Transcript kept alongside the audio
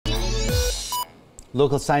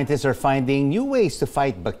Local scientists are finding new ways to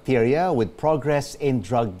fight bacteria with progress in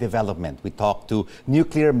drug development. We talked to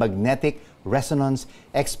nuclear magnetic resonance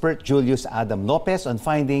expert Julius Adam Lopez on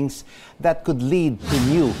findings that could lead to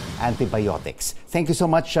new antibiotics. Thank you so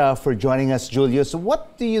much for joining us, Julius.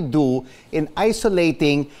 What do you do in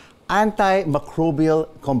isolating antimicrobial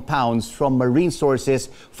compounds from marine sources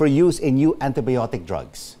for use in new antibiotic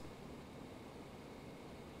drugs?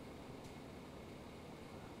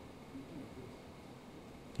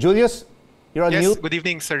 Julius, you're on mute. Yes, good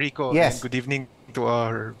evening, Sir Rico. Yes. And good evening to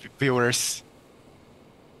our viewers.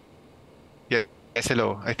 Yes,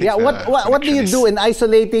 hello. I think what do you do in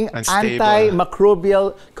isolating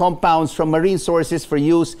antimicrobial compounds from marine sources for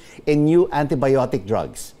use in new antibiotic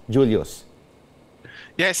drugs? Julius.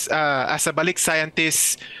 Yes, as a balik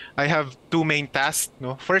scientist, I have two main tasks.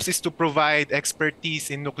 No? First is to provide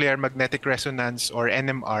expertise in nuclear magnetic resonance, or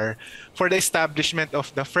NMR, for the establishment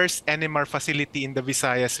of the first NMR facility in the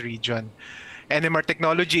Visayas region. NMR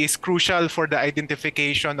technology is crucial for the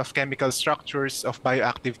identification of chemical structures of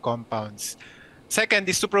bioactive compounds. Second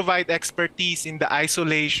is to provide expertise in the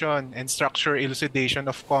isolation and structure elucidation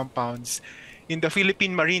of compounds in the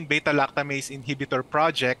Philippine Marine Beta-lactamase Inhibitor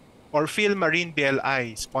Project, or PhilMarine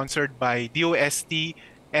BLI, sponsored by DOST,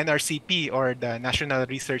 NRCP, or the National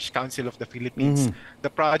Research Council of the Philippines. The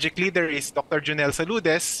project leader is Dr. Junel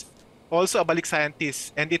Saludes, also a balik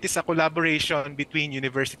scientist, and it is a collaboration between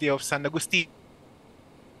University of San Agustin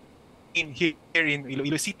here in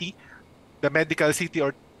Iloilo City, the Medical City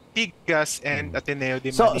Ortigas, and Ateneo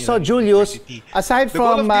de Manila. So Julius, University. aside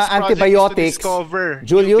from antibiotics,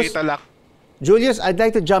 Julius, I'd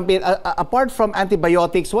like to jump in. Apart from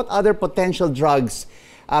antibiotics, what other potential drugs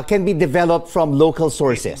can be developed from local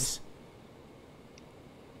sources?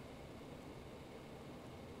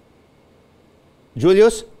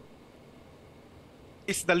 Julius?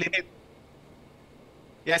 Is the limit.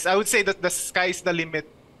 Yes, I would say that the sky is the limit.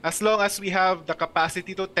 As long as we have the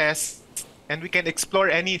capacity to test and we can explore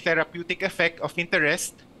any therapeutic effect of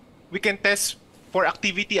interest, we can test for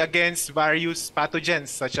activity against various pathogens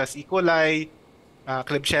such as E. coli,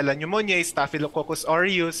 Klebsiella pneumoniae, Staphylococcus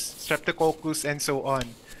aureus, Streptococcus, and so on.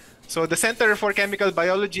 So the Center for Chemical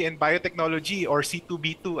Biology and Biotechnology, or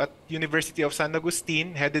C2B2 at University of San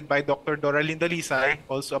Agustin, headed by Dr. Doralyn Dalisay,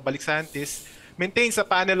 also a balik scientist, maintains a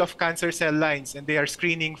panel of cancer cell lines, and they are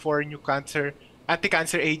screening for new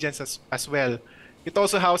anti-cancer agents as well. It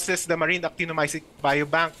also houses the Marine Actinomyces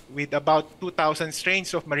Biobank with about 2,000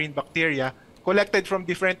 strains of marine bacteria collected from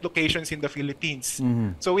different locations in the Philippines.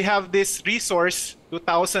 So we have this resource,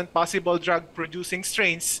 2,000 possible drug-producing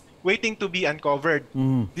strains waiting to be uncovered.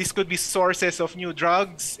 These could be sources of new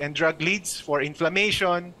drugs and drug leads for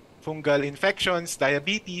inflammation, fungal infections,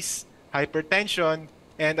 diabetes, hypertension,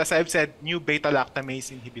 and as I've said, new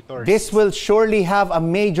beta-lactamase inhibitors. This will surely have a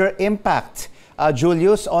major impact,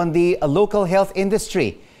 Julius, on the local health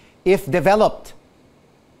industry, if developed.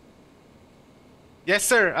 Yes,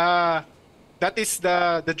 sir. That is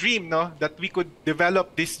the dream, no? That we could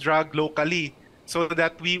develop this drug locally so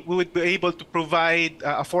that we would be able to provide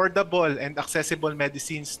affordable and accessible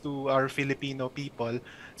medicines to our Filipino people.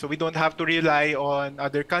 So we don't have to rely on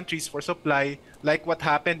other countries for supply, like what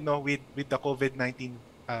happened, no, with the COVID-19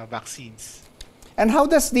 vaccines. And how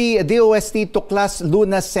does the DOST Tuklas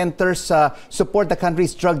Luna Centers support the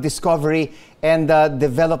country's drug discovery and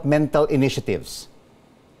developmental initiatives?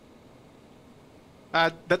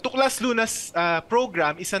 The Tuklas Lunas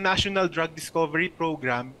program is a national drug discovery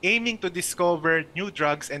program aiming to discover new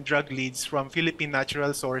drugs and drug leads from Philippine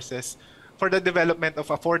natural sources for the development of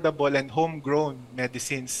affordable and homegrown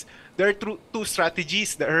medicines. There are two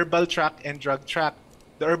strategies, the herbal track and drug track.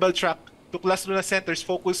 The herbal track, Tuklas Luna Centers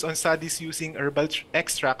focus on studies using herbal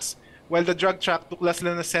extracts, while the drug track, Tuklas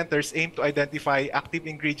Luna Centers aim to identify active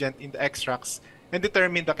ingredient in the extracts and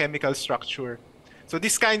determine the chemical structure. So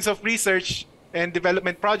these kinds of research and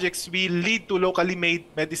development projects will lead to locally made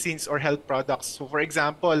medicines or health products. So for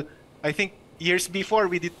example, I think years before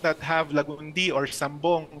we did not have Lagundi or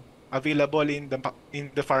Sambong available in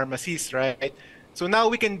the pharmacies, right? So now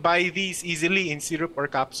we can buy these easily in syrup or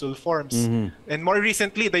capsule forms. And more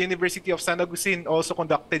recently, the University of San Agustin also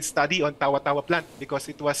conducted study on tawa-tawa plant because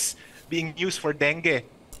it was being used for dengue.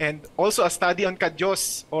 And also a study on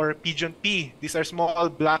kadyos or pigeon pea. These are small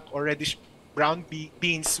black or reddish brown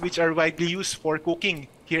beans which are widely used for cooking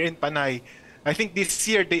here in Panay. I think this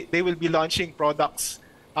year they will be launching products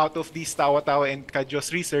out of these tawa-tawa and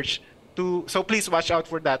kadyos research. So please watch out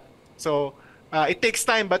for that. So it takes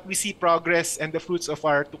time, but we see progress and the fruits of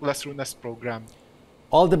our Tuklas Lunas program.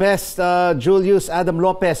 All the best, Julius Adam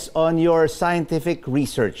Lopez, on your scientific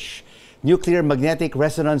research. Nuclear magnetic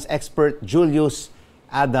resonance expert Julius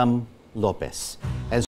Adam Lopez.